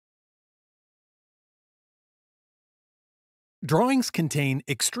Drawings contain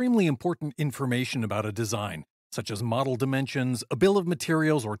extremely important information about a design, such as model dimensions, a bill of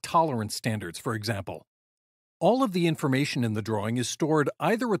materials, or tolerance standards, for example. All of the information in the drawing is stored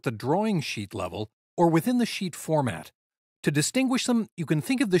either at the drawing sheet level or within the sheet format. To distinguish them, you can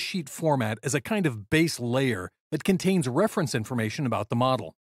think of the sheet format as a kind of base layer that contains reference information about the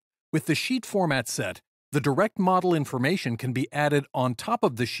model. With the sheet format set, the direct model information can be added on top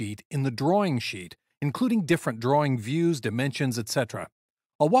of the sheet in the drawing sheet, including different drawing views, dimensions, etc.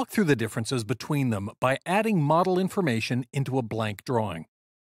 I'll walk through the differences between them by adding model information into a blank drawing.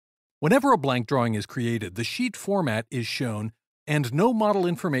 Whenever a blank drawing is created, the sheet format is shown and no model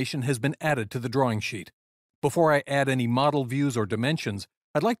information has been added to the drawing sheet. Before I add any model views or dimensions,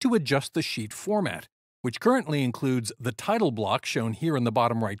 I'd like to adjust the sheet format, which currently includes the title block shown here in the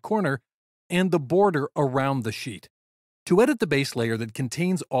bottom right corner and the border around the sheet. To edit the base layer that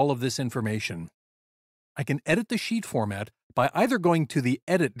contains all of this information, I can edit the sheet format by either going to the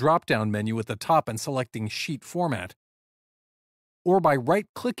Edit drop-down menu at the top and selecting Sheet Format, or by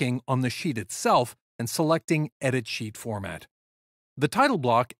right-clicking on the sheet itself and selecting Edit Sheet Format. The title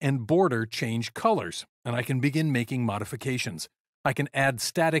block and border change colors, and I can begin making modifications. I can add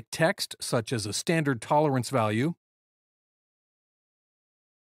static text, such as a standard tolerance value,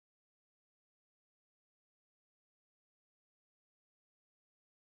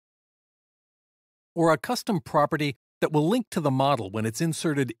 or a custom property that will link to the model when it's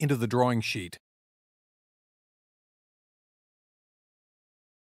inserted into the drawing sheet.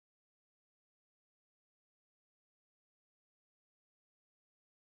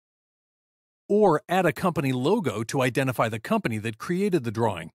 Or add a company logo to identify the company that created the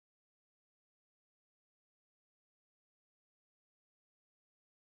drawing.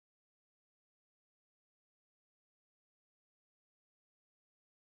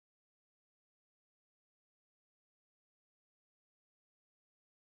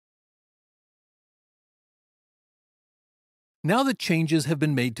 Now that changes have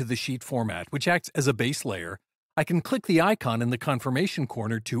been made to the sheet format, which acts as a base layer, I can click the icon in the confirmation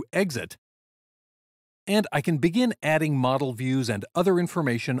corner to exit, and I can begin adding model views and other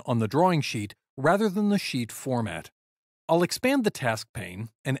information on the drawing sheet rather than the sheet format. I'll expand the task pane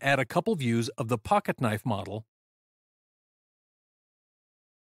and add a couple views of the pocket knife model.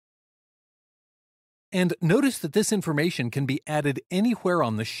 And notice that this information can be added anywhere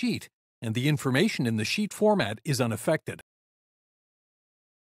on the sheet, and the information in the sheet format is unaffected.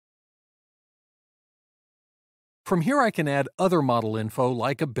 From here I can add other model info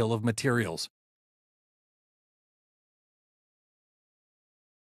like a bill of materials.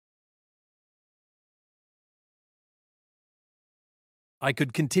 I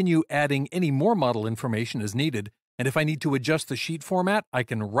could continue adding any more model information as needed, and if I need to adjust the sheet format, I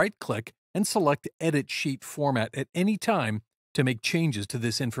can right-click and select Edit Sheet Format at any time to make changes to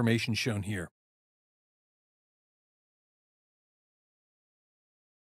this information shown here.